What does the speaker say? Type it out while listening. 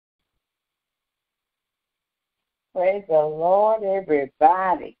Praise the Lord,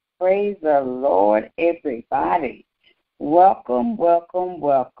 everybody. Praise the Lord, everybody. Welcome, welcome,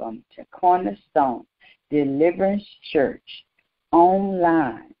 welcome to Cornerstone Deliverance Church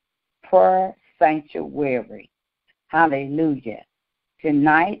online prayer sanctuary. Hallelujah.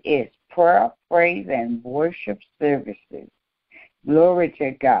 Tonight is prayer, praise, and worship services. Glory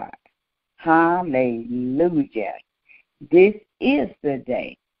to God. Hallelujah. This is the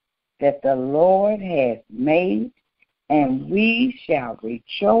day that the Lord has made, and we shall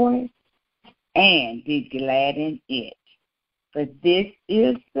rejoice and be glad in it. For this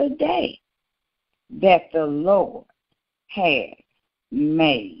is the day that the Lord has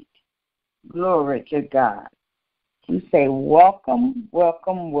made. Glory to God. We say welcome,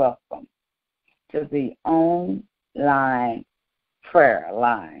 welcome, welcome to the online prayer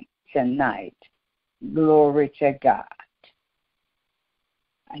line tonight. Glory to God.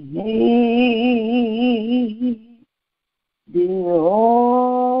 I need thee,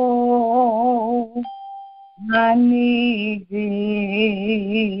 oh, I need thee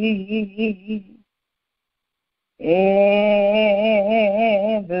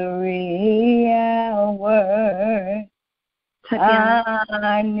every hour.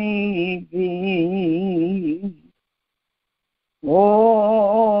 I need thee.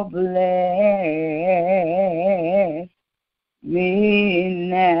 Oh, bless me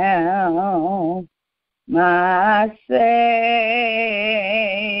now, my Savior.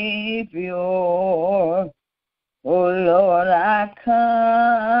 Oh, Lord, I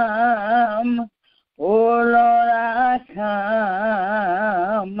come. Oh, Lord,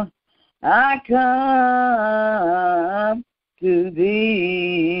 I come to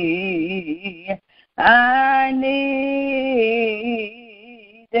thee. I need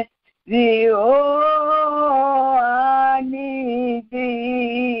thee, oh, I need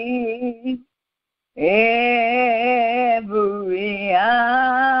thee every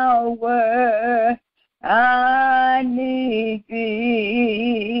hour. I need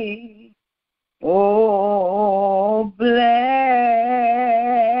thee. Oh, bless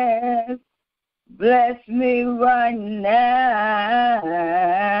me right now,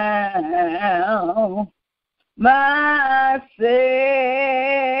 my Savior.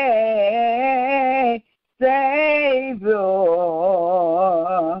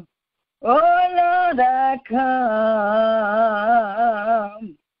 Oh, Lord, I come.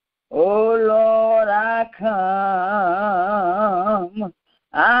 Oh, Lord, I come.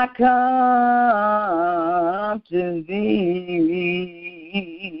 I come to thee.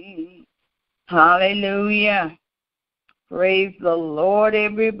 Hallelujah. Praise the Lord,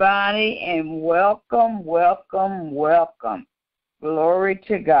 everybody, and welcome, welcome, welcome. Glory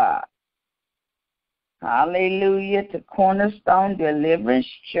to God. Hallelujah to Cornerstone Deliverance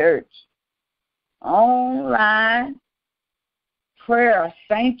Church online prayer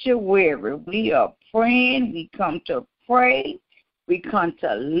sanctuary. We are praying. We come to pray. We come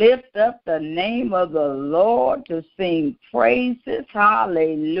to lift up the name of the Lord, to sing praises.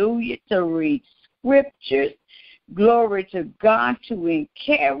 Hallelujah. To read scriptures. Glory to God. To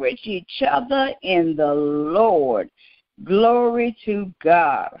encourage each other in the Lord. Glory to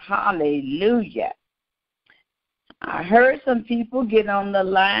God. Hallelujah. I heard some people get on the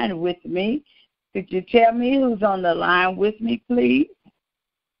line with me. Could you tell me who's on the line with me, please?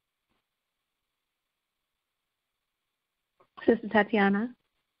 Sister Tatiana.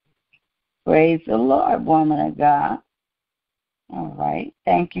 Praise the Lord, woman of God. All right.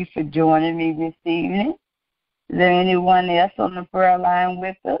 Thank you for joining me this evening. Is there anyone else on the prayer line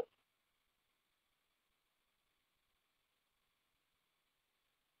with us?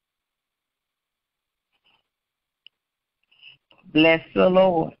 Bless the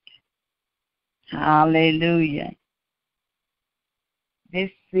Lord. Hallelujah. This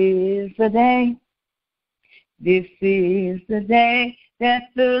is the day. This is the day that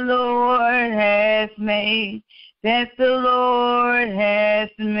the Lord has made, that the Lord has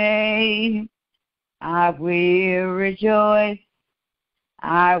made. I will rejoice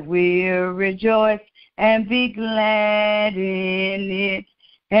and be glad in it,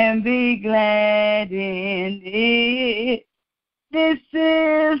 and be glad in it. This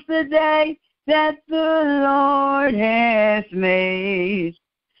is the day that the Lord has made.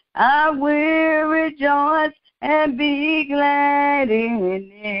 I will rejoice and be glad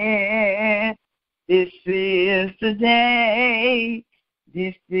in it. This is the day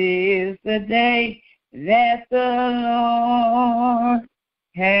that the Lord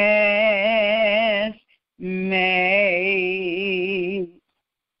has made.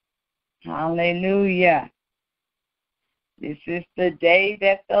 Hallelujah. This is the day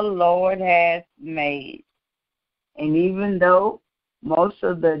that the Lord has made. And even though most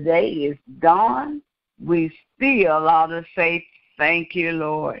of the day is gone, we still ought to say, thank you,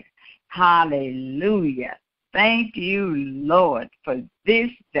 Lord. Hallelujah. Thank you, Lord, for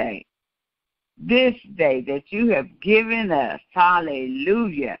this day that you have given us.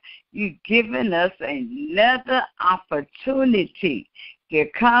 Hallelujah. You've given us another opportunity to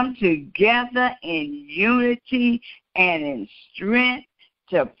come together in unity and in strength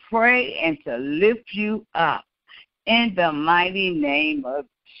to pray and to lift you up in the mighty name of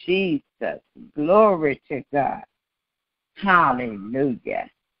Jesus. Glory to God. Hallelujah.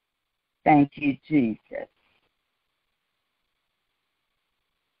 Thank you, Jesus.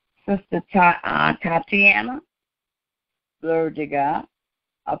 Sister Tatiana, glory to God.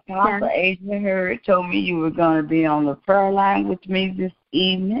 Apostle Asia Hurd told me you were going to be on the prayer line with me this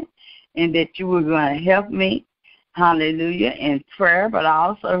evening and that you were going to help me, hallelujah, in prayer. But I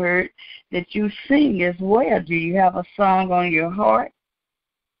also heard that you sing as well. Do you have a song on your heart?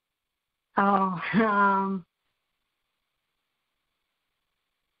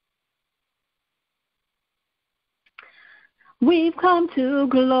 We've come to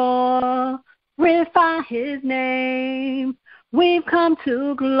glorify His name. We've come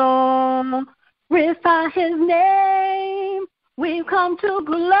to glorify His name. We've come to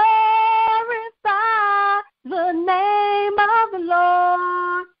glorify the name of the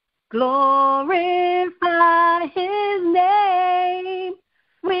Lord. Glorify His name.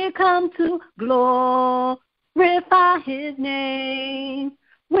 We've come to glorify His name.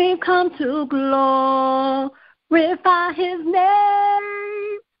 We've come to glorify His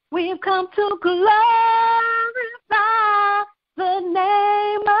name. We've come to glorify the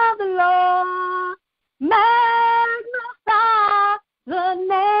name of the Lord. Magnify the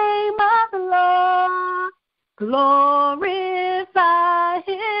name of the Lord. Glorify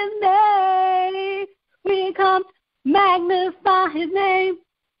His name. We come to magnify His name.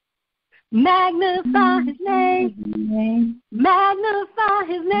 Magnify His name. Magnify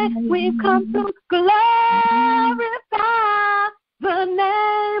His name. We've come to glorify the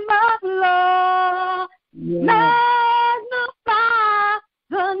name of the Lord. Magnify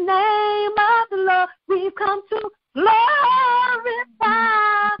the name of the Lord. We've come to glorify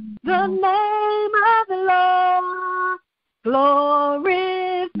the name of the Lord.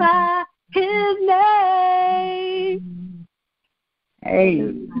 Glorify His name.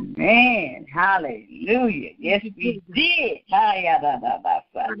 Amen. Hallelujah. Yes, we did.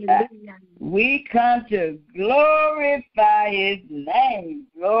 Hallelujah. We come to glorify His name.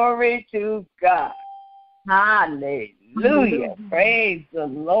 Glory to God. Hallelujah. Praise the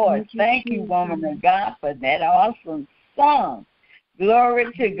Lord. Thank you, woman of God, for that awesome song.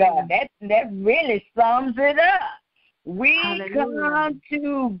 Glory to God. That really sums it up. We come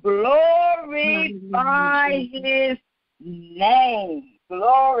to glorify His name.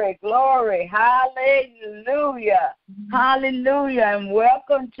 Glory, glory. Hallelujah. Hallelujah. And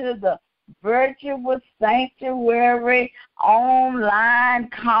welcome to the Virtual Sanctuary online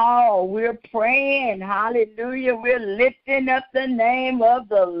call. We're praying. Hallelujah. We're lifting up the name of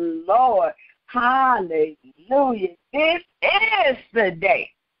the Lord. Hallelujah. This is the day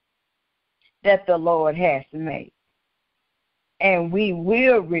that the Lord has made. And we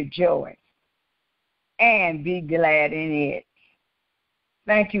will rejoice and be glad in it.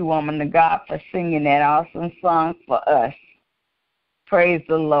 Thank you, woman of God, for singing that awesome song for us. Praise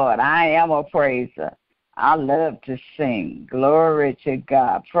the Lord. I am a praiser. I love to sing. Glory to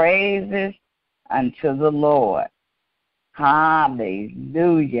God. Praises unto the Lord.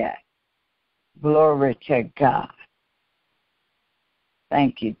 Hallelujah. Glory to God.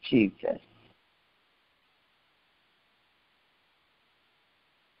 Thank you, Jesus.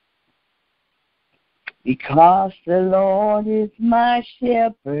 Because the Lord is my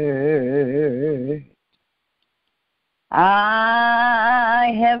shepherd,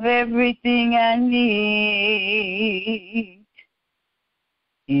 I have everything I need.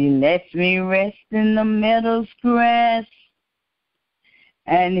 He lets me rest in the meadow's grass,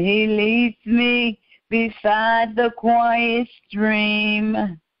 and He leads me beside the quiet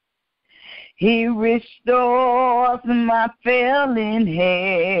stream. He restores my failing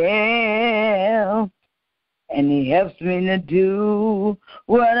health, and He helps me to do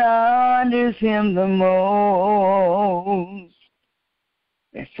what honors Him the most.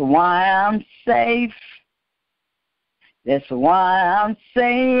 That's why I'm safe. That's why I'm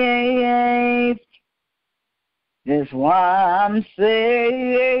safe. That's why I'm safe.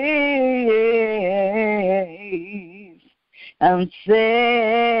 I'm safe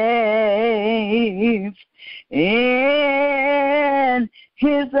in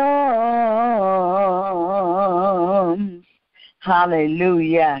his arms.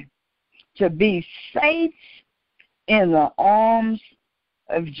 Hallelujah. To be safe in the arms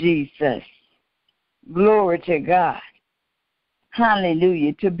of Jesus. Glory to God.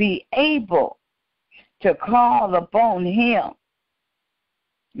 Hallelujah. To be able to call upon him.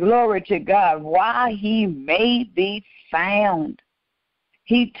 Glory to God. While he may be found.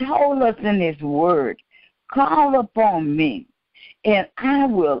 He told us in his word, call upon me, and I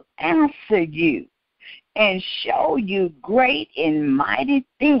will answer you and show you great and mighty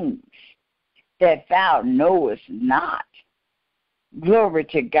things that thou knowest not. Glory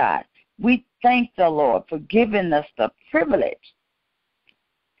to God. We thank the Lord for giving us the privilege,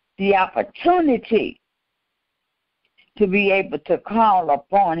 the opportunity to be able to call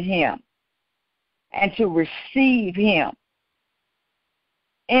upon him and to receive him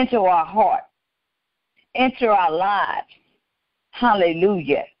into our heart, into our lives.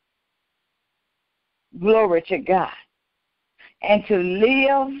 Hallelujah. Glory to God. And to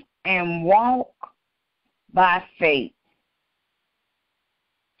live and walk by faith.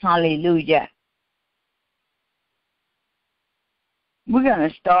 Hallelujah. We're going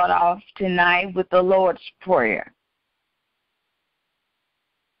to start off tonight with the Lord's Prayer.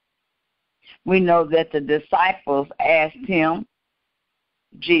 We know that the disciples asked him,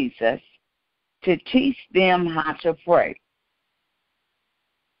 Jesus, to teach them how to pray.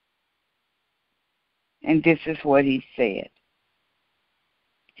 And this is what he said.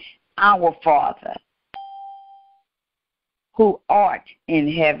 Our Father, who art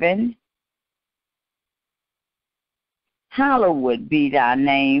in heaven, hallowed be thy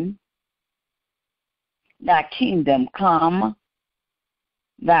name. Thy kingdom come,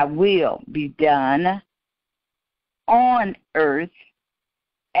 thy will be done on earth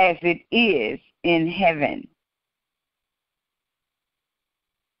as it is in heaven.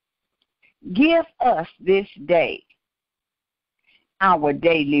 Give us this day our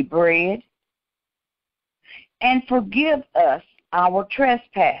daily bread, and forgive us our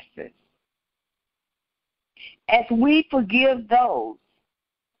trespasses, as we forgive those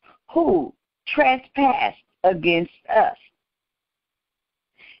who trespass against us.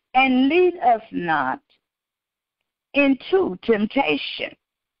 And lead us not into temptation,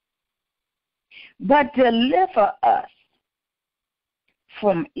 but deliver us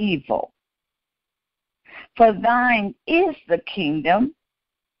from evil. For thine is the kingdom,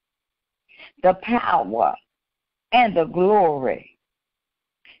 the power, and the glory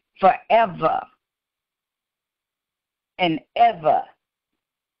forever and ever.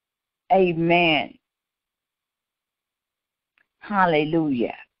 Amen.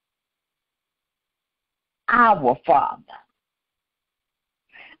 Hallelujah. Our Father,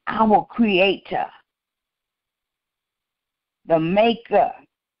 our Creator, the Maker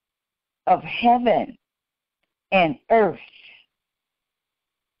of heaven and earth.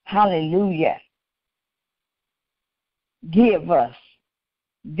 Hallelujah. Give us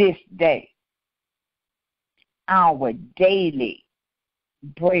this day our daily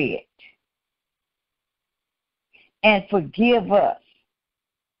bread, and forgive us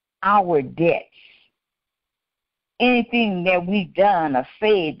our debts. Anything that we've done or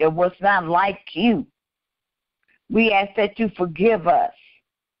said that was not like you, we ask that you forgive us.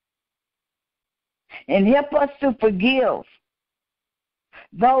 And help us to forgive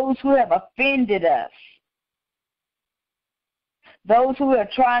those who have offended us, those who are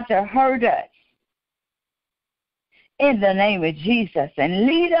trying to hurt us. In the name of Jesus. And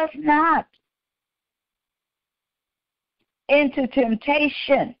lead us not into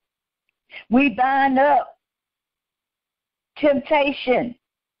temptation. We bind up temptation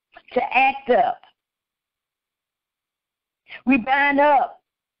to act up. We bind up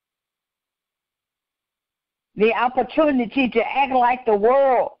the opportunity to act like the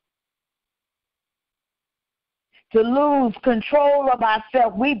world, to lose control of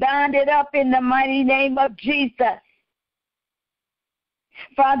ourselves. We bind it up in the mighty name of Jesus.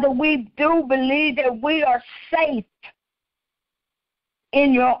 Father, we do believe that we are safe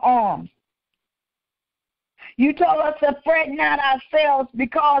in your arms. You told us to fret not ourselves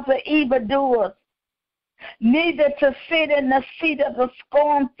because of evildoers, neither to sit in the seat of the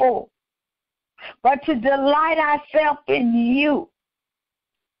scornful, but to delight ourselves in you.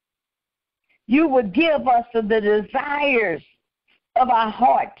 You would give us the desires of our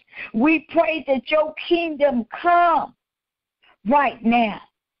heart. We pray that your kingdom come right now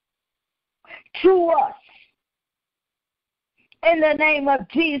to us. In the name of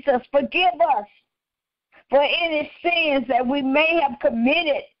Jesus, forgive us for any sins that we may have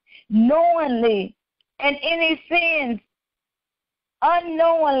committed knowingly, and any sins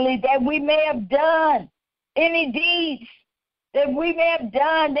unknowingly that we may have done, any deeds that we may have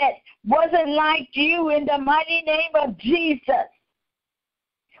done that wasn't like you, in the mighty name of Jesus.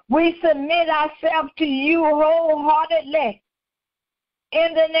 We submit ourselves to you wholeheartedly.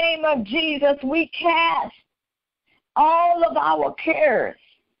 In the name of Jesus, we cast all of our cares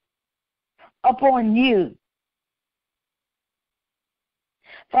upon you.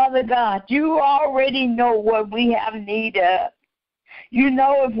 Father God, you already know what we have need of. You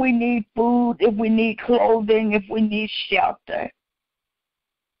know if we need food, if we need clothing, if we need shelter.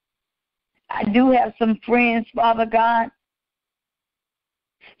 I do have some friends, Father God,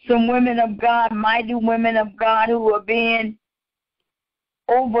 some women of God, mighty women of God, who are being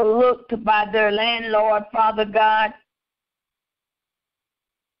overlooked by their landlord, Father God.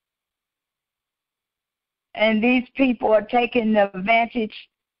 And these people are taking advantage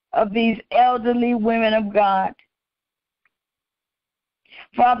of these elderly women of God.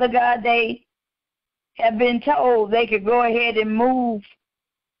 Father God, they have been told they could go ahead and move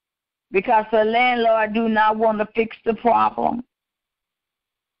because the landlord do not want to fix the problem.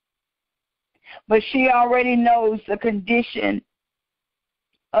 But she already knows the condition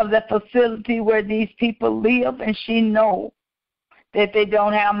of the facility where these people live, and she knows that they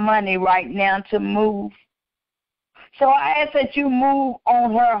don't have money right now to move. So I ask that you move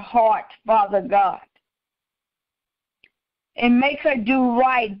on her heart, Father God, and make her do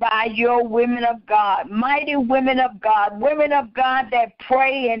right by your women of God, mighty women of God that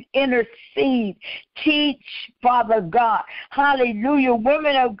pray and intercede, teach, Father God. Hallelujah.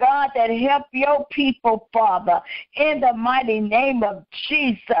 Women of God that help your people, Father, in the mighty name of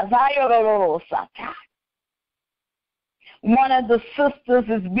Jesus. One of the sisters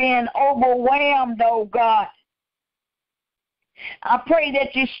is being overwhelmed, oh God. I pray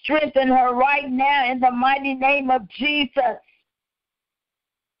that you strengthen her right now in the mighty name of Jesus.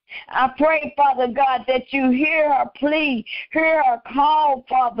 I pray, Father God, that you hear her plea, hear her call,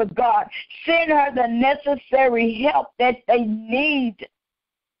 Father God. Send her the necessary help that they need.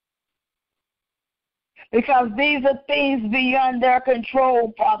 Because these are things beyond their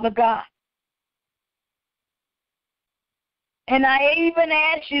control, Father God. And I even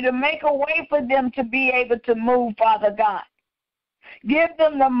ask you to make a way for them to be able to move, Father God. Give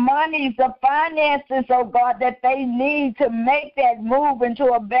them the monies, the finances, oh God, that they need to make that move into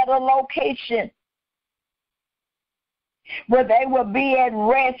a better location where they will be at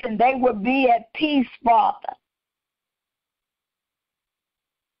rest and they will be at peace, Father.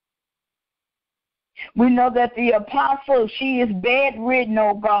 We know that the apostle, she is bedridden,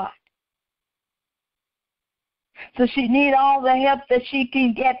 oh God. So she needs all the help that she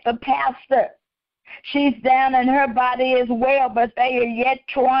can get. The pastor, she's down in her body as well, but they are yet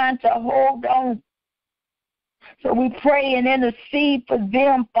trying to hold on. So we pray and intercede for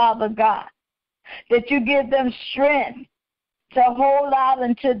them, Father God, that you give them strength to hold out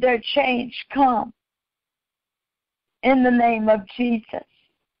until their change come. In the name of Jesus.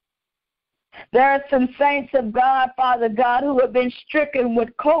 There are some saints of God, Father God, who have been stricken with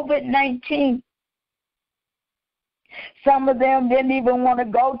COVID-19. Some of them didn't even want to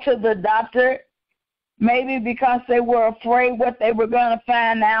go to the doctor, maybe because they were afraid what they were going to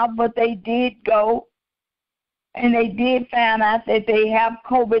find out, but they did go, and they did find out that they have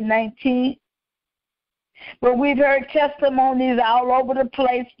COVID-19. But we've heard testimonies all over the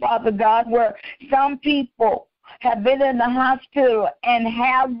place, Father God, where some people have been in the hospital and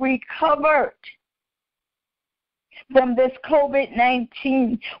have recovered from this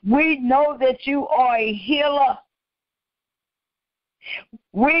COVID-19. We know that you are a healer.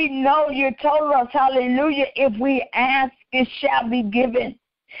 We know you told us, hallelujah, if we ask, it shall be given.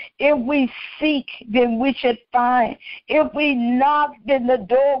 If we seek, then we should find. If we knock, then the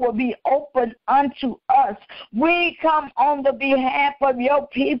door will be open unto us. We come on the behalf of your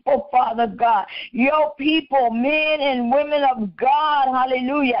people, Father God. Your people, men and women of God,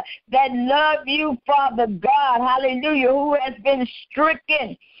 hallelujah, that love you, Father God, hallelujah, who has been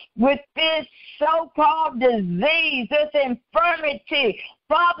stricken with this so-called disease, this infirmity.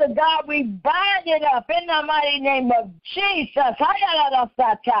 Father God, we bind it up in the mighty name of Jesus.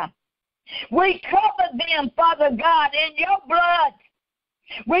 We cover them, Father God, in your blood.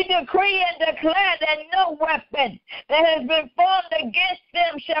 We decree and declare that no weapon that has been formed against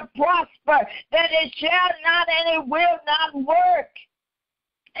them shall prosper, that it shall not and it will not work.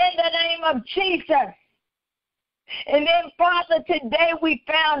 In the name of Jesus. And then, Father, today we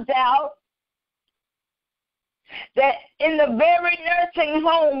found out that in the very nursing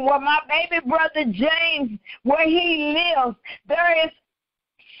home where my baby brother James, where he lives, there is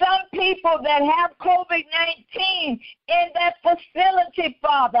some people that have COVID-19 in that facility,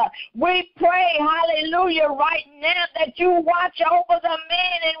 Father. We pray, hallelujah, right now that you watch over the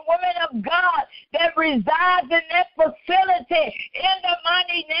men and women of God that resides in that facility in the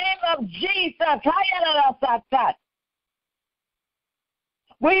mighty name of Jesus.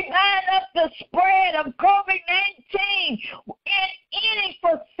 We bind up the spread of COVID-19 in any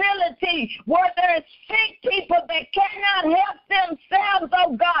facility where there's sick people that cannot help themselves,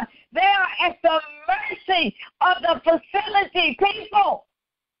 oh God. They are at the mercy of the facility people.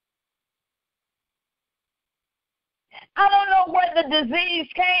 I don't know where the disease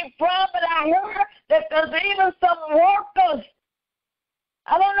came from, but I heard that there's even some workers.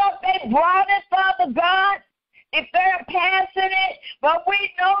 I don't know if they brought it, Father God, if they're passing it, but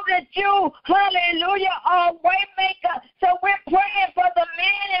we know that you, hallelujah, are a way maker. So we're praying for the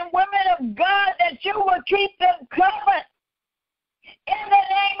men and women of God that you will keep them covered. In the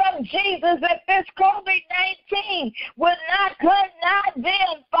name of Jesus, that this COVID-19 will not come nigh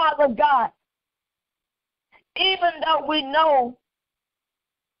them, Father God. Even though we know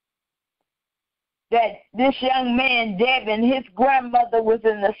that this young man, Devin, his grandmother was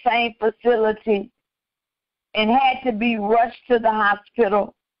in the same facility and had to be rushed to the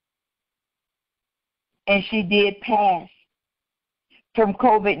hospital. And she did pass from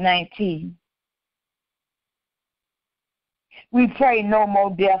COVID-19. We pray no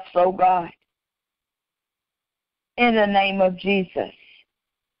more deaths, oh God, in the name of Jesus.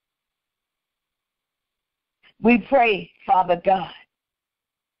 We pray, Father God,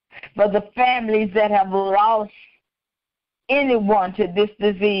 for the families that have lost anyone to this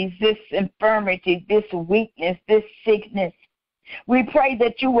disease, this infirmity, this weakness, this sickness. We pray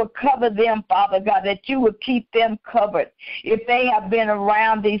that you will cover them, Father God, that you will keep them covered. If they have been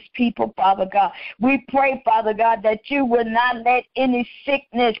around these people, Father God, we pray, Father God, that you will not let any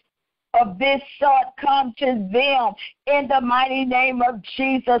sickness of this sort come to them. In the mighty name of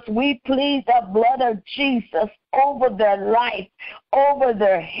Jesus, we plead the blood of Jesus over their life, over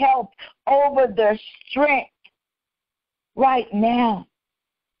their health, over their strength. Right now,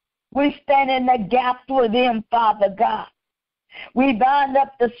 we stand in the gap for them, Father God. We bind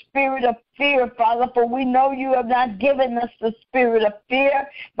up the spirit of fear, Father, for we know you have not given us the spirit of fear,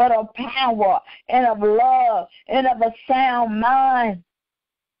 but of power and of love and of a sound mind.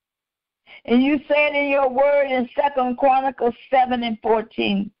 And you said in your word in 2 Chronicles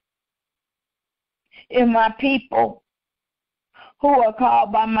 7:14, if my people who are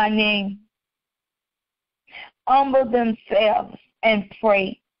called by my name humble themselves and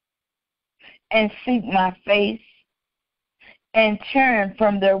pray and seek my face and turn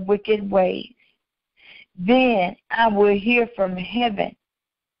from their wicked ways, then I will hear from heaven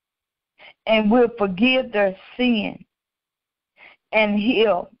and will forgive their sin and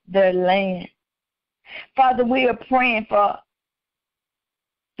heal their land. Father, we are praying for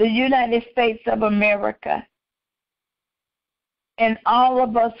the United States of America and all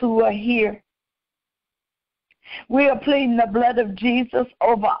of us who are here. We are pleading the blood of Jesus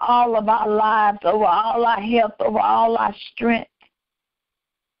over all of our lives, over all our health, over all our strength.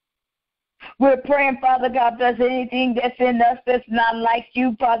 We're praying, Father God, if there's anything that's in us that's not like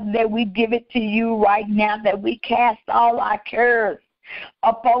you, Father, that we give it to you right now, that we cast all our cares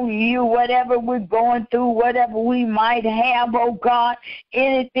upon you, whatever we're going through, whatever we might have, oh God,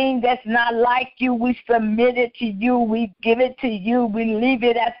 anything that's not like you, we submit it to you, we give it to you, we leave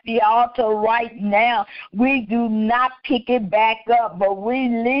it at the altar right now. We do not pick it back up, but we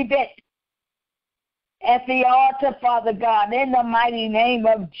leave it at the altar, Father God, in the mighty name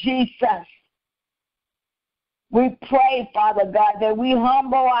of Jesus. We pray, Father God, that we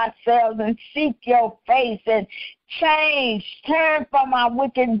humble ourselves and seek your face and change, turn from our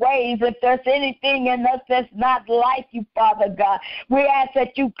wicked ways. If there's anything in us that's not like you, Father God, we ask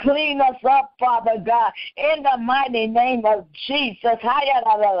that you clean us up, Father God, in the mighty name of Jesus.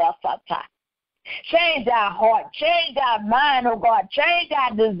 Change our heart, change our mind, oh God, change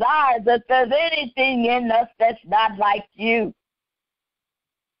our desires. If there's anything in us that's not like you.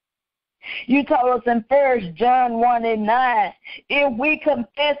 You told us in 1 John 1:9, if we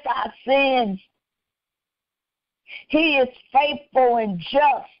confess our sins, he is faithful and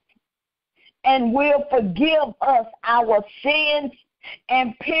just and will forgive us our sins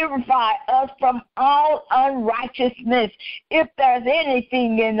and purify us from all unrighteousness. If there's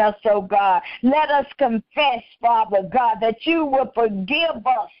anything in us, oh God, let us confess, Father God, that you will forgive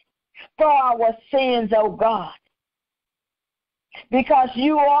us for our sins, oh God. Because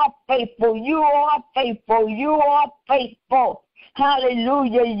you are faithful, you are faithful, you are faithful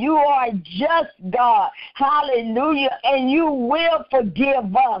Hallelujah. You are just God. Hallelujah. And you will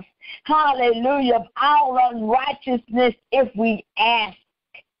forgive us. Hallelujah. Of all unrighteousness if we ask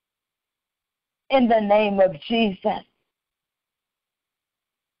in the name of Jesus.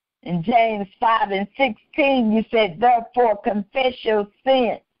 In James 5:16, you said, therefore confess your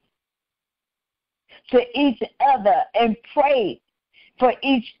sins to each other and pray for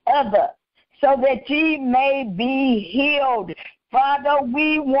each other so that ye may be healed. Father,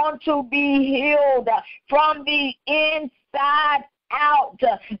 we want to be healed from the inside out.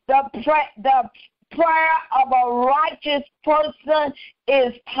 The prayer of a righteous person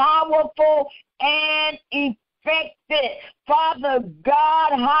is powerful and effective. Father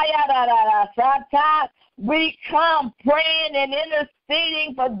God, we come praying and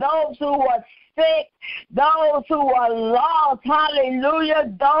interceding for those who are sick, those who are lost,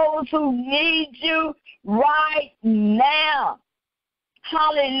 hallelujah, those who need you right now.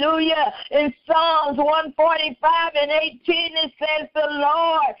 Hallelujah. In Psalms 145:18, it says, the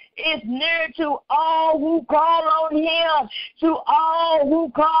Lord is near to all who call on him, to all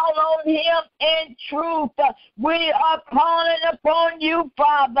who call on him in truth. We are calling upon you,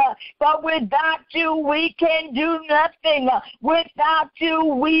 Father, but without you, we can do nothing. Without you,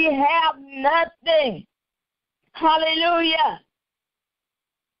 we have nothing. Hallelujah.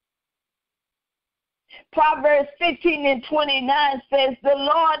 Proverbs 15:29 says, the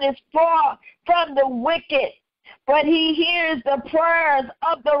Lord is far from the wicked, but he hears the prayers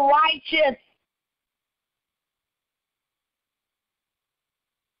of the righteous.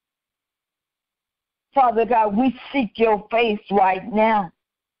 Father God, we seek your face right now.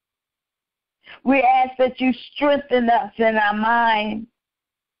 We ask that you strengthen us in our mind,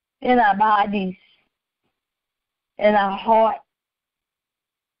 in our bodies, in our heart.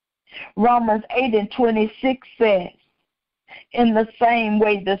 Romans 8:26 says, in the same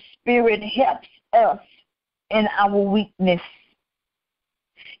way the Spirit helps us in our weakness.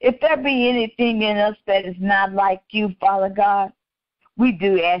 If there be anything in us that is not like you, Father God, we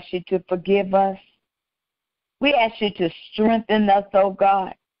do ask you to forgive us. We ask you to strengthen us, oh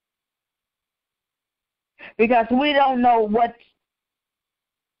God, because we don't know what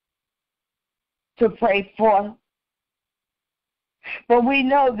to pray for. But we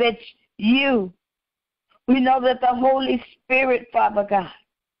know that we know that the Holy Spirit, Father God,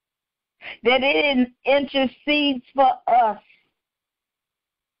 that it intercedes for us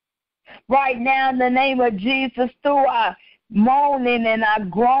right now in the name of Jesus through our moaning and our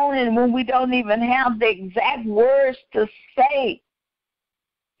groaning when we don't even have the exact words to say.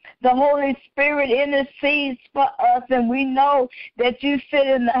 The Holy Spirit intercedes for us, and we know that you sit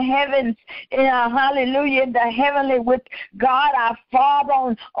in the heavens, in our hallelujah, in the heavenly with God our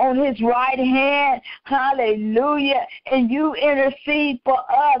Father on his right hand, hallelujah, and you intercede for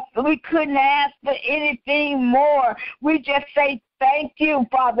us. We couldn't ask for anything more. We just say thank you,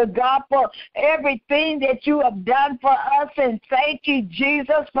 Father God, for everything that you have done for us, and thank you,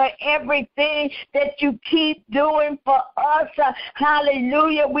 Jesus, for everything that you keep doing for us.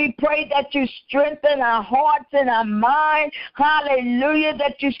 Hallelujah. We pray that you strengthen our hearts and our mind. Hallelujah.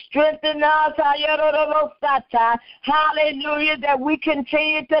 That you strengthen us. Hallelujah. That we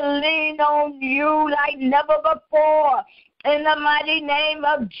continue to lean on you like never before. In the mighty name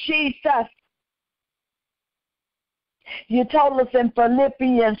of Jesus. You told us in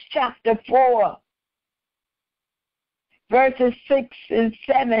Philippians chapter 4, verses 6 and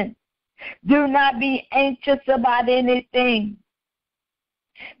 7, do not be anxious about anything,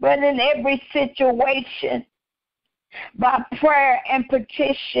 but in every situation, by prayer and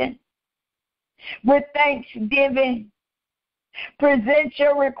petition, with thanksgiving, present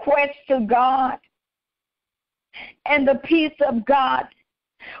your requests to God, and the peace of God,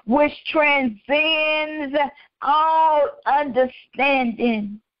 which transcends all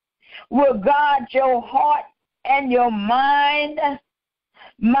understanding, will guard your heart and your minds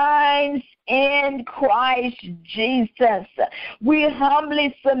in Christ Jesus. We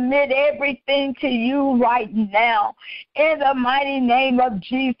humbly submit everything to you right now in the mighty name of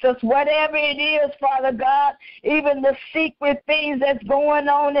Jesus. Whatever it is, Father God, even the secret things that's going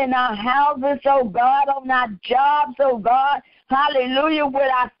on in our houses, oh God, on our jobs, oh God, hallelujah,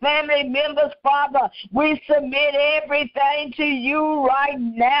 with our family members, Father, we submit everything to you right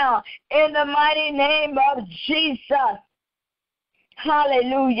now in the mighty name of Jesus.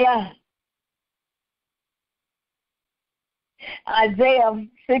 Hallelujah. Isaiah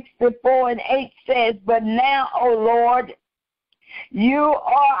 64:8 says, but now, O Lord, you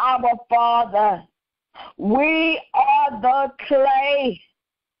are our Father. We are the clay,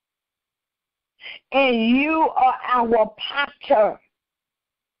 and you are our potter.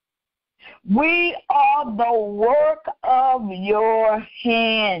 We are the work of your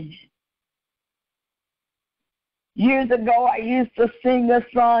hand. Years ago, I used to sing a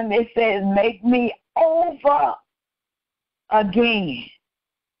song that says, make me over again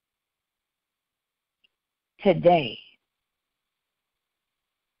today.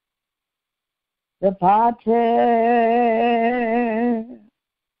 The potter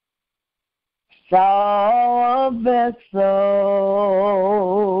saw a vessel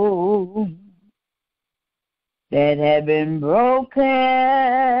that had been broken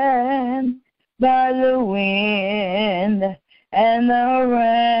by the wind and the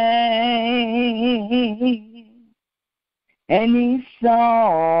rain, and he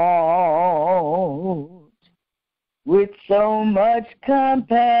saw with so much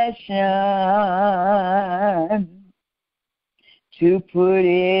compassion to put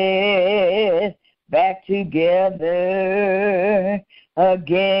it back together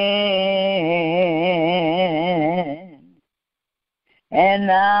again.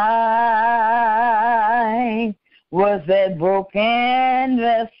 And I was that broken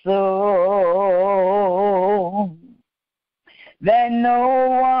vessel that no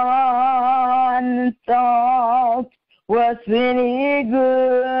one thought was any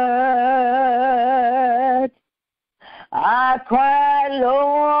good. I cried,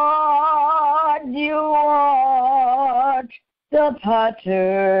 Lord, you are the potter,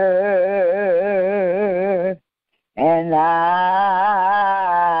 and I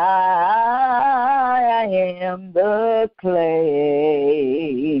am the clay.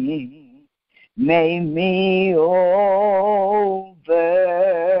 Make me over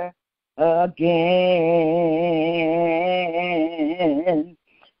again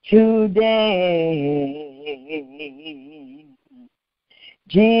today.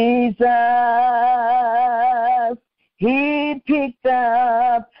 Jesus, he picked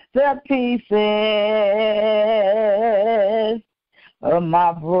up the pieces of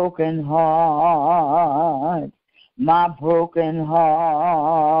my broken heart,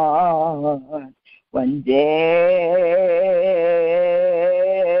 one day.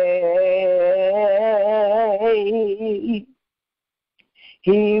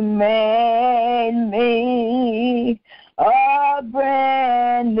 He made me a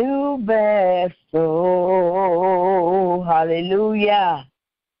brand new vessel. Hallelujah.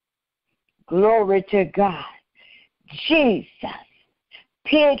 Glory to God. Jesus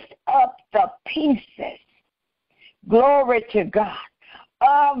picked up the pieces. Glory to God.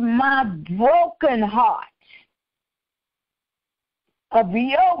 Of my broken heart. Of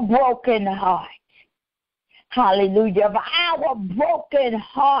your broken heart. Hallelujah. Of our broken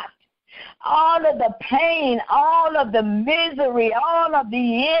heart. All of the pain, all of the misery, all of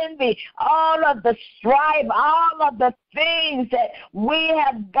the envy, all of the strife, all of the things that we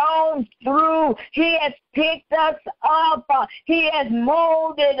have gone through. He has picked us up. He has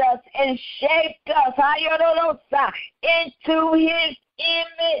molded us and shaped us into His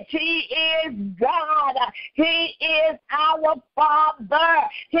image. He is God. He is our Father.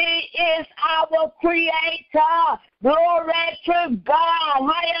 He is our Creator. Glory to God.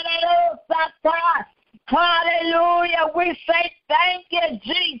 Hallelujah. We say thank you,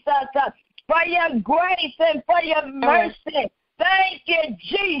 Jesus, for your grace and for your mercy. Thank you,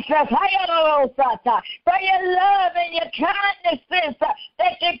 Jesus, for your love and your kindnesses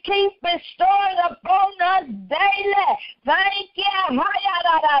that you keep bestowing upon us daily. Thank you,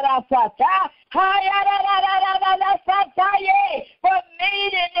 for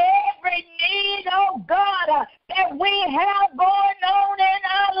meeting every need, oh God, that we have going on in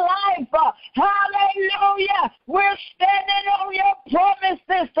our life. Hallelujah. We're standing on your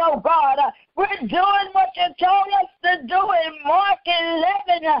promises, oh God. We're doing what you told us to do in Mark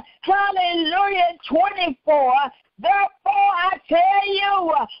 11, hallelujah, 24. Therefore, I tell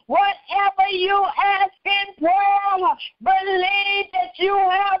you, whatever you ask in prayer, believe that you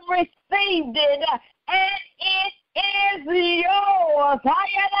have received it, and it is yours.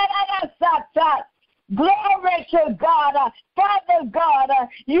 Glory to God. Father God,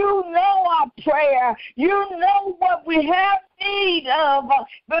 you know our prayer. You know what we have need of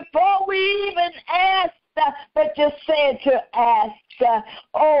before we even ask. But you said to ask.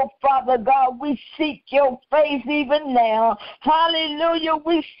 Oh, Father God, we seek your face even now. Hallelujah.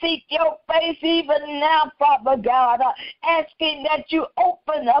 We seek your face even now, Father God, asking that you open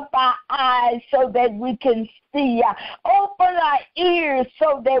open up our eyes so that we can see. Open our ears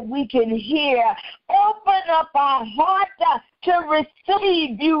so that we can hear. Open up our heart to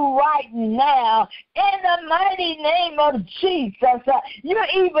receive you right now. In the mighty name of Jesus. You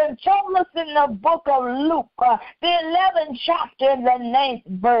even told us in the book of Luke, the 11th chapter, the 9th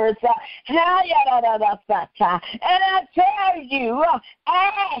verse. And I tell you,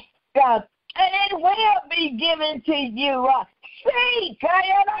 ask, and it will be given to you. Seek, and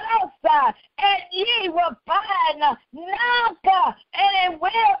ye will find. Knock, and it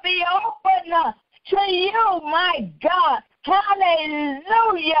will be open to you, my God.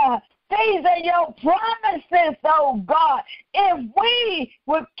 Hallelujah. These are your promises, oh God. If we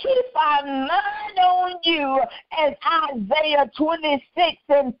will keep our mind on you, as Isaiah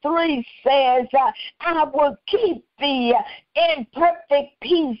 26:3 says, I will keep thee in perfect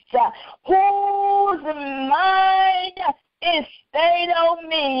peace, whose mind is stayed on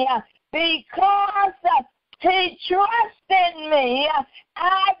me, because he trusts in me.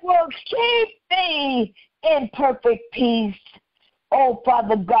 I will keep thee in perfect peace. Oh,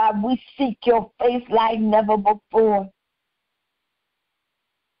 Father God, we seek your face like never before.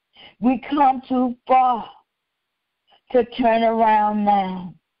 We come too far to turn around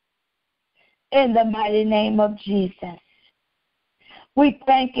now. In the mighty name of Jesus. We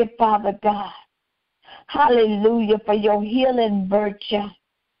thank you, Father God. Hallelujah, for your healing virtue.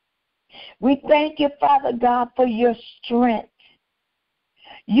 We thank you, Father God, for your strength.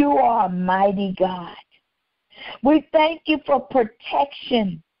 You are a mighty God. We thank you for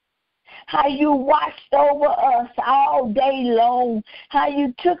protection, how you watched over us all day long, how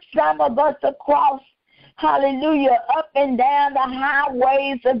you took some of us across, hallelujah, up and down the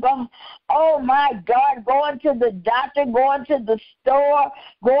highways of God. Oh, my God, going to the doctor, going to the store,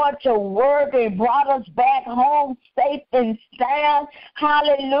 going to work, and brought us back home safe and sound.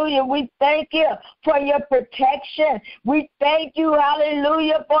 Hallelujah. We thank you for your protection. We thank you,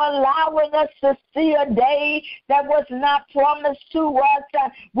 hallelujah, for allowing us to see a day that was not promised to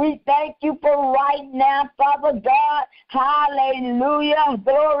us. We thank you for right now, Father God. Hallelujah.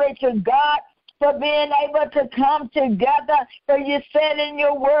 Glory to God. For being able to come together. For you said in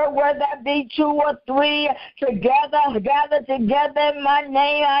your word, where there be 2 or 3 together, gather together in my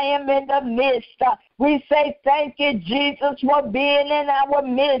name, I am in the midst. We say thank you, Jesus, for being in our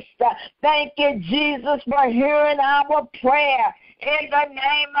midst. Thank you, Jesus, for hearing our prayer. In the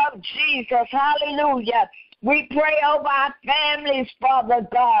name of Jesus, hallelujah. We pray over our families, Father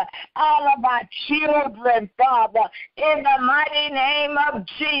God, all of our children, Father, in the mighty name of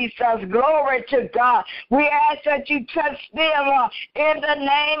Jesus. Glory to God. We ask that you touch them in the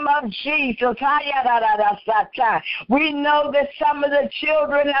name of Jesus. We know that some of the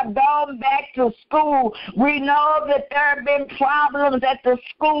children have gone back to school. We know that there have been problems at the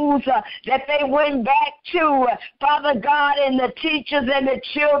schools that they went back to. Father God, and the teachers and the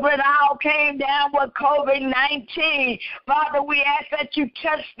children all came down with COVID-19. Father, we ask that you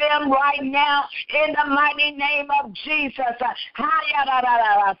touch them right now in the mighty name of Jesus.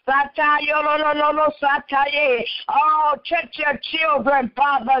 Oh, touch your children,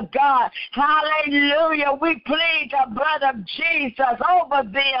 Father God. Hallelujah. We plead the blood of Jesus over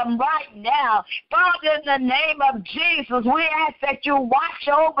them right now. Father, in the name of Jesus, we ask that you watch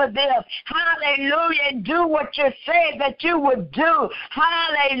over them. Hallelujah. And do what you said that you would do.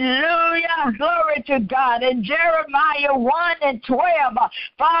 Hallelujah. Glory to God. In Jeremiah 1:12,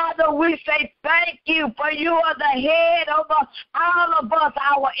 Father, we say thank you, for you are the head over all of us,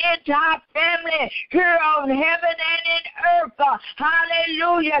 our entire family here on heaven and in earth.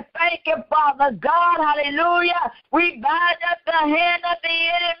 Hallelujah. Thank you, Father God. Hallelujah. We bind up the hand of the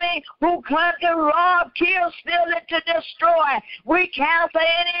enemy who comes to rob, kill, steal, and to destroy. We cancel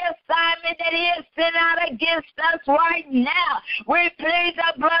any assignment that he has sent out against us right now. We plead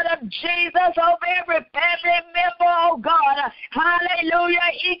the blood of Jesus over every family member, oh God.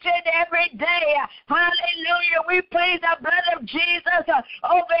 Hallelujah. Each and every day. Hallelujah. We plead the blood of Jesus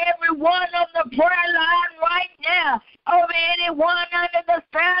over everyone on the prayer line right now. Over anyone under the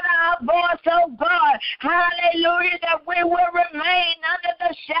sound of our voice, oh God. Hallelujah. That we will remain under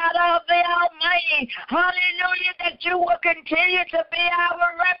the shadow of the Almighty. Hallelujah. That you will continue to be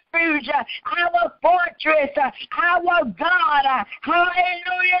our refuge, our fortress, our God.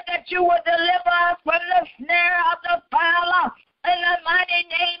 Hallelujah. That you will deliver us from the snare of the fowler. In the mighty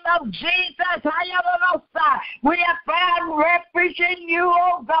name of Jesus, we have found refuge in you,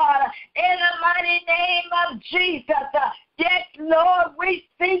 oh God. In the mighty name of Jesus, Yes, Lord, we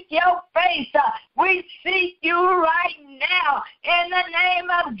seek your face. We seek you right now in the name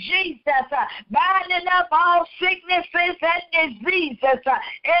of Jesus, binding up all sicknesses and diseases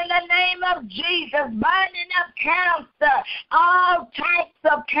in the name of Jesus, binding up cancer, all types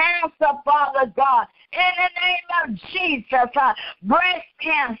of cancer, Father God, in the name of Jesus, breast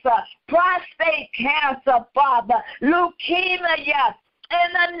cancer, prostate cancer, Father, leukemia,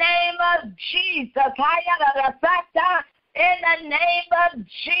 in the name of Jesus, in the name of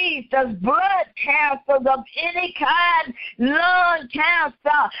Jesus, blood cancers of any kind, lung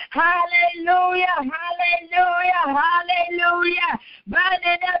cancer, hallelujah, hallelujah, hallelujah,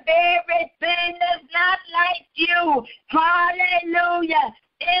 burning up everything that's not like you, hallelujah.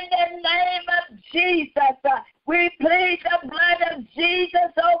 In the name of Jesus, we plead the blood of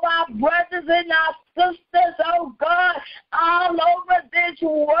Jesus over our brothers and our sisters, oh God, all over this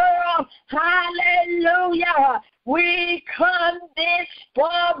world. Hallelujah. We come this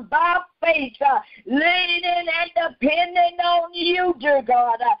far by faith, leaning and depending on you, dear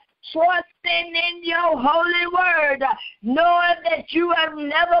God. Trusting in your holy word, knowing that you have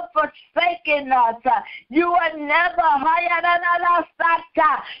never forsaken us. You have never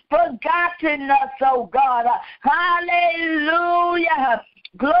forgotten us, oh God. Hallelujah.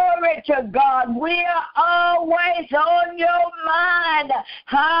 Glory to God. We are always on your mind.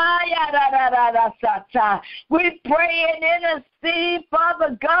 We pray and intercede,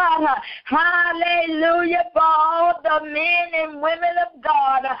 Father God. Hallelujah. For all the men and women of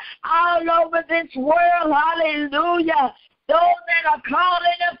God all over this world. Hallelujah. Those that are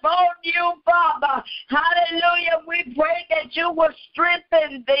calling upon you, Father, hallelujah, we pray that you will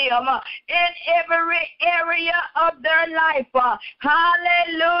strengthen them in every area of their life.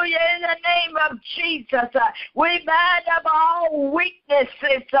 Hallelujah, in the name of Jesus. We bind up all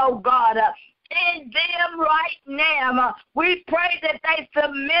weaknesses, oh God, in them right now. We pray that they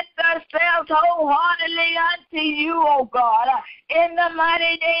submit themselves wholeheartedly unto you, oh God, in the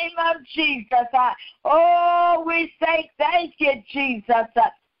mighty name of Jesus. Oh, we say thank you, Jesus,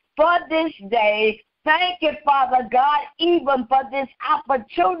 for this day. Thank you, Father God, even for this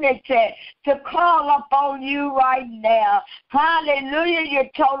opportunity to call upon you right now. Hallelujah, you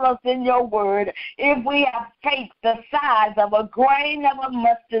told us in your word, if we have faith the size of a grain of a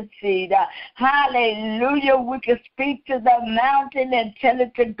mustard seed, hallelujah, we can speak to the mountain and tell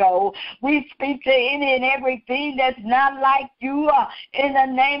it to go. We speak to any and everything that's not like you in the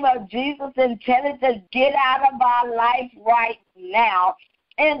name of Jesus and tell it to get out of our life right now.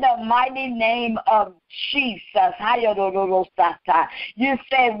 In the mighty name of Jesus. You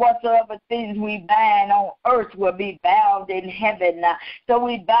said whatsoever things we bind on earth will be bound in heaven. So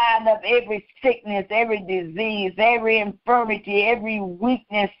we bind up every sickness, every disease, every infirmity, every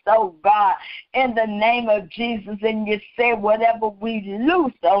weakness, oh God, in the name of Jesus. And you said whatever we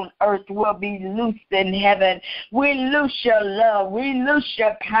loose on earth will be loosed in heaven. We loose your love. We loose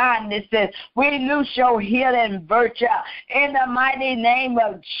your kindnesses. We loose your healing virtue in the mighty name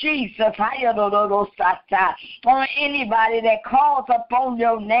of Jesus. On anybody that calls upon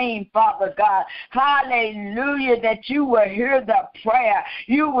your name, Father God, hallelujah, that you will hear the prayer.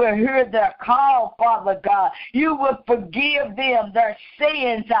 You will hear their call, Father God. You will forgive them their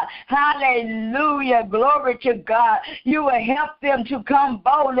sins. Hallelujah, glory to God. You will help them to come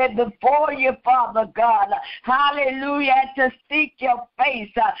boldly before you, Father God. Hallelujah, and to seek your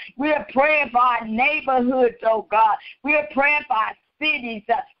face. We are praying for our neighborhoods, oh God. We are praying for our cities.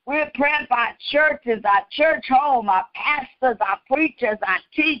 We're praying for our churches, our church home, our pastors, our preachers, our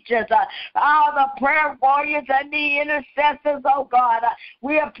teachers, all the prayer warriors and the intercessors, oh God.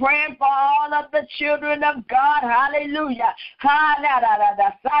 We are praying for all of the children of God. Hallelujah. Hallelujah.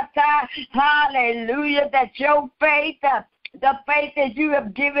 That your faith, the faith that you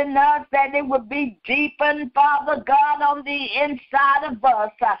have given us, that it would be deepened, Father God, on the inside of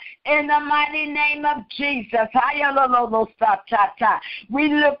us. In the mighty name of Jesus. We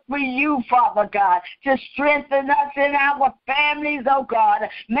look for you, Father God, to strengthen us in our families, oh God.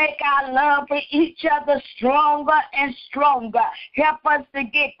 Make our love for each other stronger and stronger. Help us to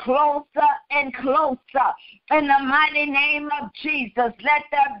get closer and closer. In the mighty name of Jesus, let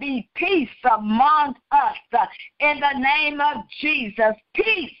there be peace among us. In the name of Jesus,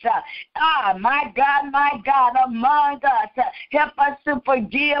 peace. My God, among us. Help us to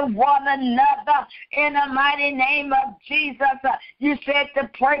forgive one another. In the mighty name of Jesus, you said to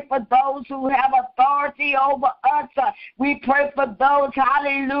pray for those who have authority over us. We pray for those,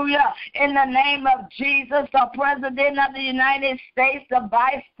 hallelujah, in the name of Jesus, the President of the United States, the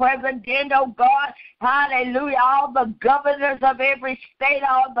Vice President, oh God, hallelujah, all the governors of every state,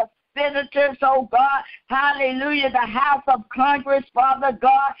 all the senators, oh God. Hallelujah. The House of Congress, Father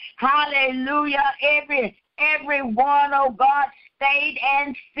God. Hallelujah. Everyone, oh God, state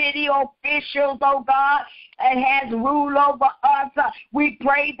and city officials, oh God, that has rule over us. We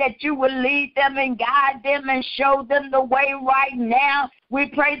pray that you will lead them and guide them and show them the way right now. We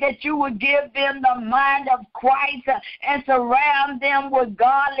pray that you will give them the mind of Christ and surround them with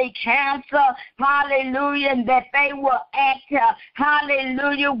godly counsel. Hallelujah. And that they will act,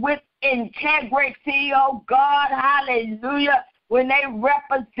 hallelujah, with integrity, oh God. Hallelujah. When they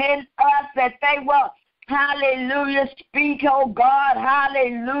represent us, that they will, hallelujah, speak, oh God,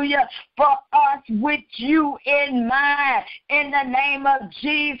 hallelujah, for us with you in mind, in the name of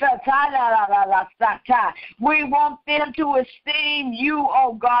Jesus. We want them to esteem you,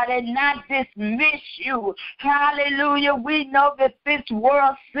 oh God, and not dismiss you. Hallelujah. We know that this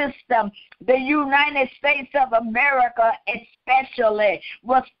world system, the United States of America especially,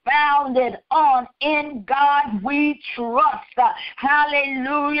 was founded on "In God We Trust."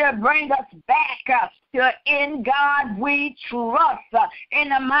 Hallelujah. Bring us back to "In God We Trust," in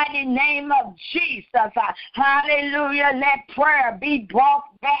the mighty name of Jesus. Hallelujah. Let prayer be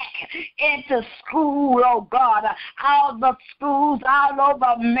brought back into school, oh God. All the schools all over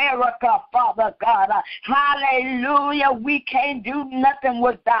America, Father God. Hallelujah. We can't do nothing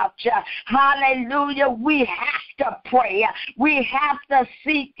without you. Hallelujah. We have to pray. We have to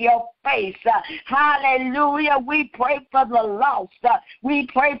seek your face. Hallelujah. We pray for the lost. We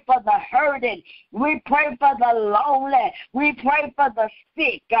pray for the hurting. We pray for the lonely. We pray for the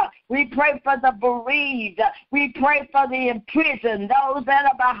sick. We pray for the bereaved. We pray for the imprisoned, those that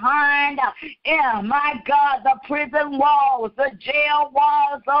are behind, my God, the prison walls, the jail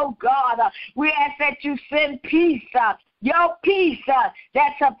walls, oh God. We ask that you send peace. Your peace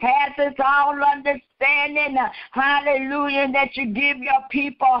that surpasses all understanding. Hallelujah. That you give your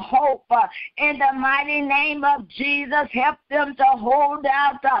people hope. In the mighty name of Jesus, help them to hold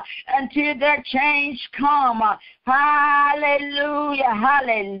out until their change come. Hallelujah.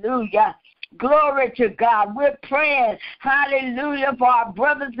 Hallelujah. Glory to God. We're praying, hallelujah, for our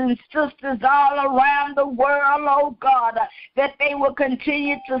brothers and sisters all around the world, oh God, that they will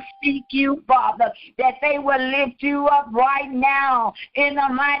continue to seek you, Father, that they will lift you up right now in the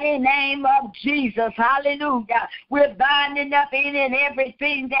mighty name of Jesus. Hallelujah. We're binding up in and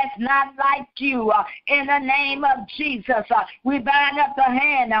everything that's not like you in the name of Jesus. We bind up the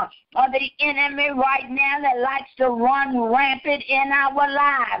hand of the enemy right now that likes to run rampant in our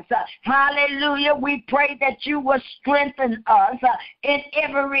lives. Hallelujah. We pray that you will strengthen us in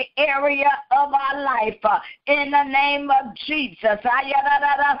every area of our life. In the name of Jesus.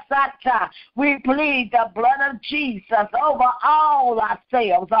 We plead the blood of Jesus over all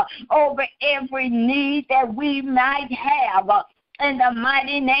ourselves, over every need that we might have. In the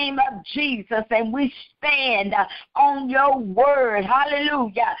mighty name of Jesus, and we stand on your word.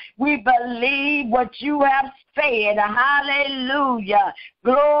 Hallelujah. We believe what you have said. Hallelujah.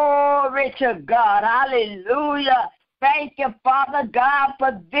 Glory to God. Hallelujah. Thank you, Father God,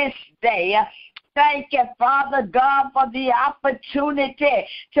 for this day. Thank you, Father God, for the opportunity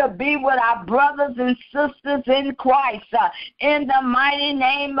to be with our brothers and sisters in Christ. In the mighty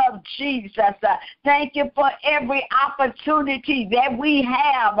name of Jesus. Thank you for every opportunity that we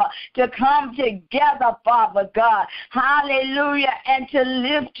have to come together, Father God. Hallelujah. And to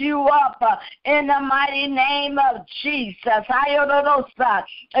lift you up in the mighty name of Jesus.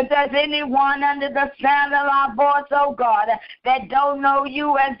 If there's anyone under the sound of our voice, oh God, that don't know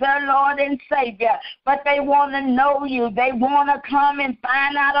you as their Lord and Savior, but they want to know you. They want to come and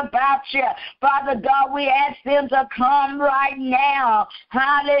find out about you. Father God, we ask them to come right now.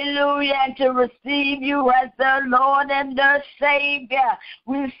 Hallelujah. And to receive you as their Lord and their Savior.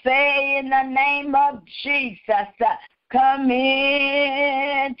 We say in the name of Jesus, come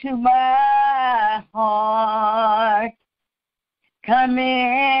into my heart. Come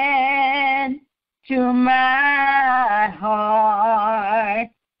in to my heart.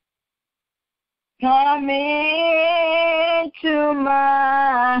 Come into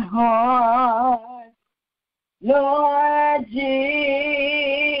my heart, Lord Jesus.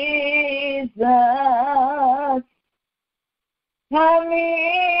 Come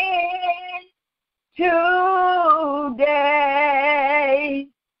in today.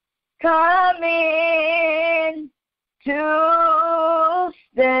 Come in to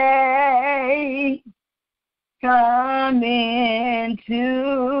stay. Come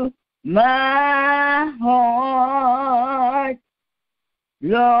into my heart,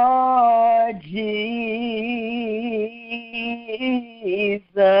 Lord Jesus.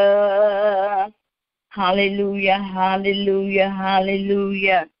 Hallelujah, hallelujah,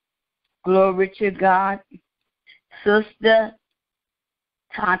 hallelujah. Glory to God. Sister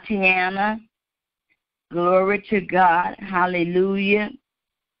Tatiana, glory to God. Hallelujah.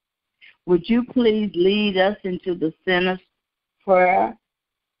 Would you please lead us into the sinner's prayer?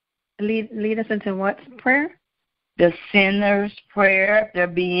 Lead us into what prayer? The sinner's prayer. If there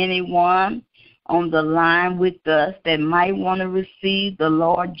be anyone on the line with us that might want to receive the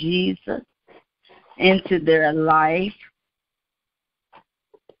Lord Jesus into their life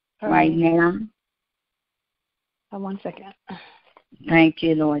right now. 1 second. Thank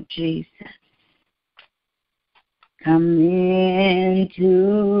you, Lord Jesus. Come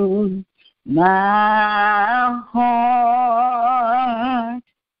into my heart,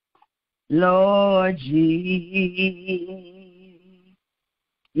 Lord Jesus.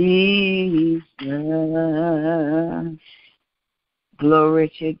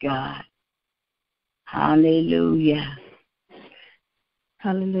 Glory to God. Hallelujah.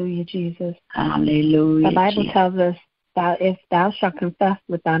 Hallelujah, Jesus. Hallelujah. The Bible Jesus. tells us that if thou shalt confess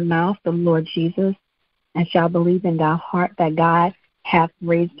with thy mouth the Lord Jesus, and shalt believe in thy heart that God hath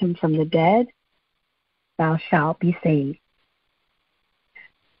raised him from the dead, thou shalt be saved.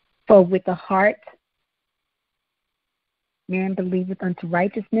 For with the heart man believeth unto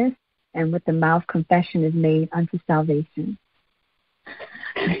righteousness, and with the mouth confession is made unto salvation.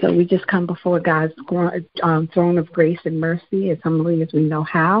 And so we just come before God's throne of grace and mercy as humbly as we know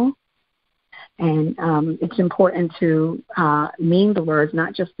how. And it's important to mean the words,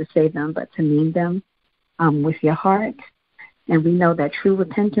 not just to say them, but to mean them with your heart. And we know that true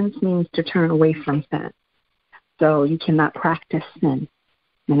repentance means to turn away from sin. So you cannot practice sin.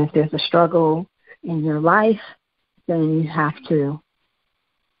 And if there's a struggle in your life, then you have to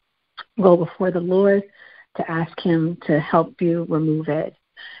go before the Lord to ask him to help you remove it.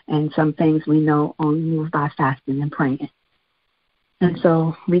 And some things we know only move by fasting and praying. And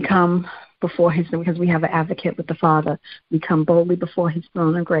so we come before his, because we have an advocate with the Father, we come boldly before his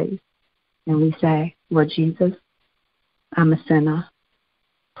throne of grace. And we say, Lord Jesus, I'm a sinner.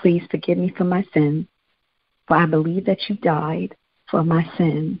 Please forgive me for my sins. For I believe that you died for my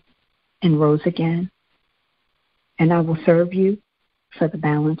sins and rose again. And I will serve you for the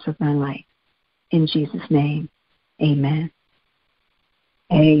balance of my life. In Jesus' name, amen.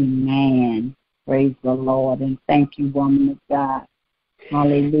 Amen. Praise the Lord. And thank you, woman of God.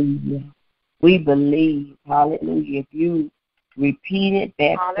 Hallelujah. We believe, hallelujah, if you repeated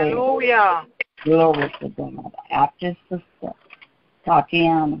that Hallelujah. prayer, glory to God. After Sister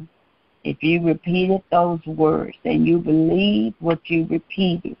Tatiana, if you repeated those words and you believe what you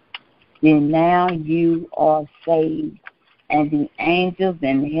repeated, then now you are saved. And the angels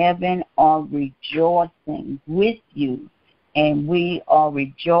in heaven are rejoicing with you. And we are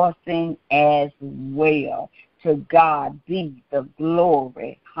rejoicing as well. To God be the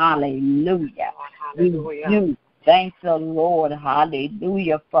glory. Hallelujah. Hallelujah. We do thank the Lord,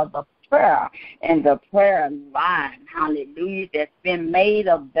 hallelujah, for the prayer and the prayer line, hallelujah, that's been made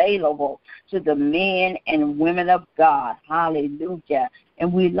available to the men and women of God, hallelujah.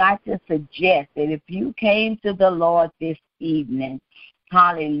 And we'd like to suggest that if you came to the Lord this evening,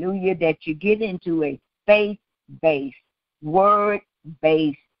 hallelujah, that you get into a faith-based,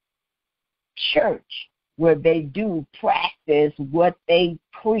 word-based church where they do practice what they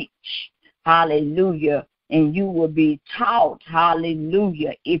preach, hallelujah, and you will be taught,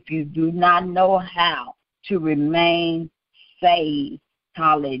 hallelujah, if you do not know how to remain saved,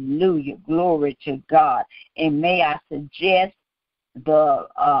 hallelujah, glory to God. And may I suggest the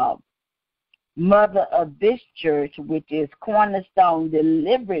mother of this church, which is Cornerstone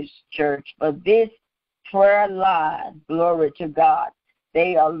Deliverance Church, for this prayer line, glory to God.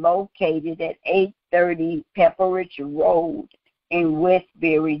 They are located at 830 Pepperidge Road in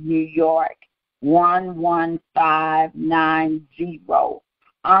Westbury, New York, 11590,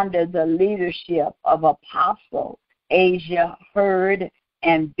 under the leadership of Apostle Asia Hurd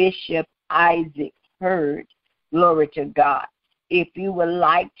and Bishop Isaac Hurd. Glory to God. If you would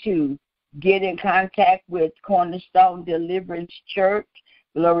like to get in contact with Cornerstone Deliverance Church,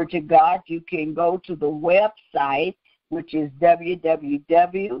 glory to God, you can go to the website, which is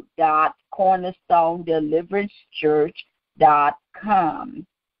www.cornerstonedeliverancepchurch.com.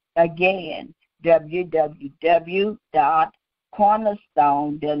 Again,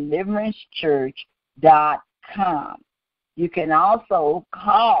 www.cornerstonedeliverancepchurch.com. You can also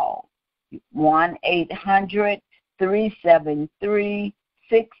call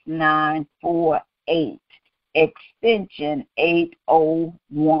 1-800-373-6948, extension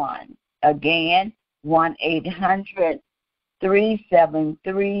 801. Again,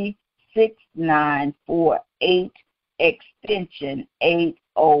 1-800-373-6948, extension 801.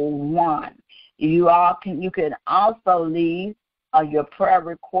 601. You can also leave your prayer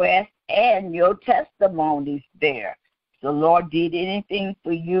requests and your testimonies there. If the Lord did anything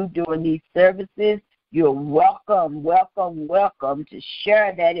for you during these services, you're welcome to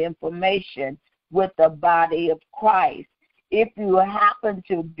share that information with the body of Christ. If you happen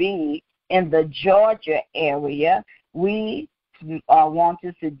to be in the Georgia area, we want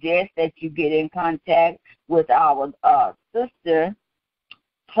to suggest that you get in contact with our sister,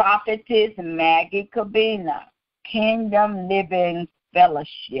 Prophetess Maggie Cabina, Kingdom Living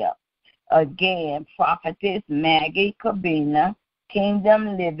Fellowship. Again, Prophetess Maggie Cabina,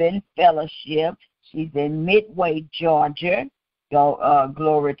 Kingdom Living Fellowship. She's in Midway, Georgia.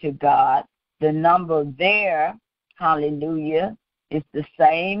 Glory to God. The number there, hallelujah, is the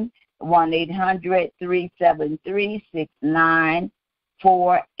same,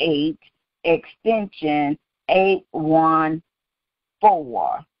 1-800-373-6948, extension 814.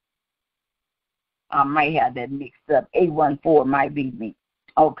 I might have that mixed up. 814 might be me.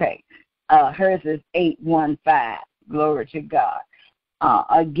 Okay. Hers is 815. Glory to God.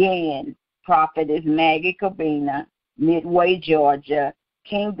 Again, Prophetess Maggie Cabina, Midway, Georgia,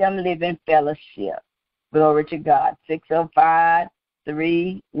 Kingdom Living Fellowship. Glory to God.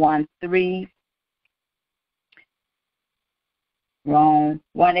 605-313. Wrong.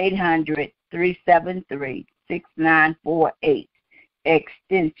 1-800-373-6948.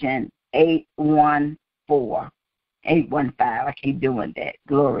 Extension 815. I keep doing that.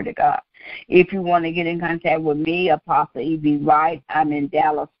 Glory to God. If you want to get in contact with me, Apostle E.B. Wright, I'm in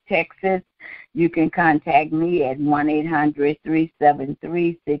Dallas, Texas. You can contact me at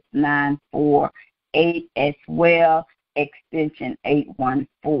 1-800-373-6948 as well, extension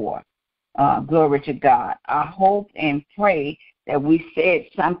 814. Glory to God. I hope and pray that we said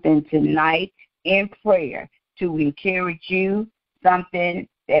something tonight in prayer to encourage you, something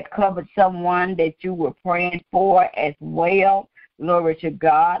that covered someone that you were praying for as well. Glory to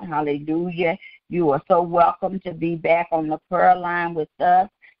God. Hallelujah. You are so welcome to be back on the prayer line with us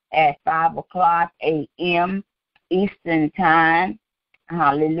at 5 o'clock a.m. Eastern Time.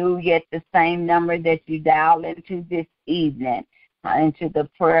 Hallelujah. At the same number that you dial into this evening, into the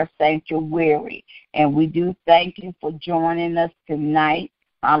prayer sanctuary. And we do thank you for joining us tonight.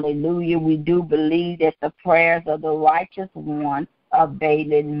 Hallelujah. We do believe that the prayers of the righteous one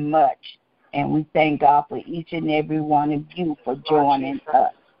availing much. And we thank God for each and every one of you for joining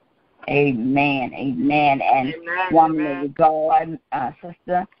us. Amen. Amen. And woman of God,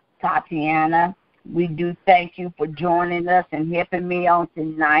 Sister Tatiana, we do thank you for joining us and helping me on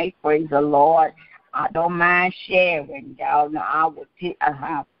tonight. Praise the Lord. I don't mind sharing. Y'all know I will say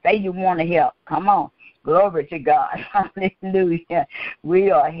you want to help. Come on. Glory to God. Hallelujah.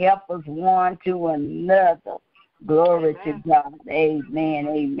 We are helpers one to another. Glory to God. Amen,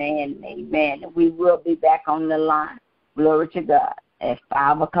 amen, amen. We will be back on the line. Glory to God at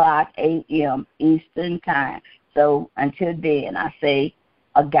 5 o'clock a.m. Eastern Time. So until then, I say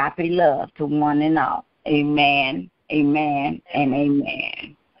agape love to one and all. Amen, amen, and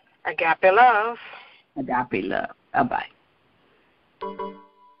amen. Agape love. Agape love. Bye-bye.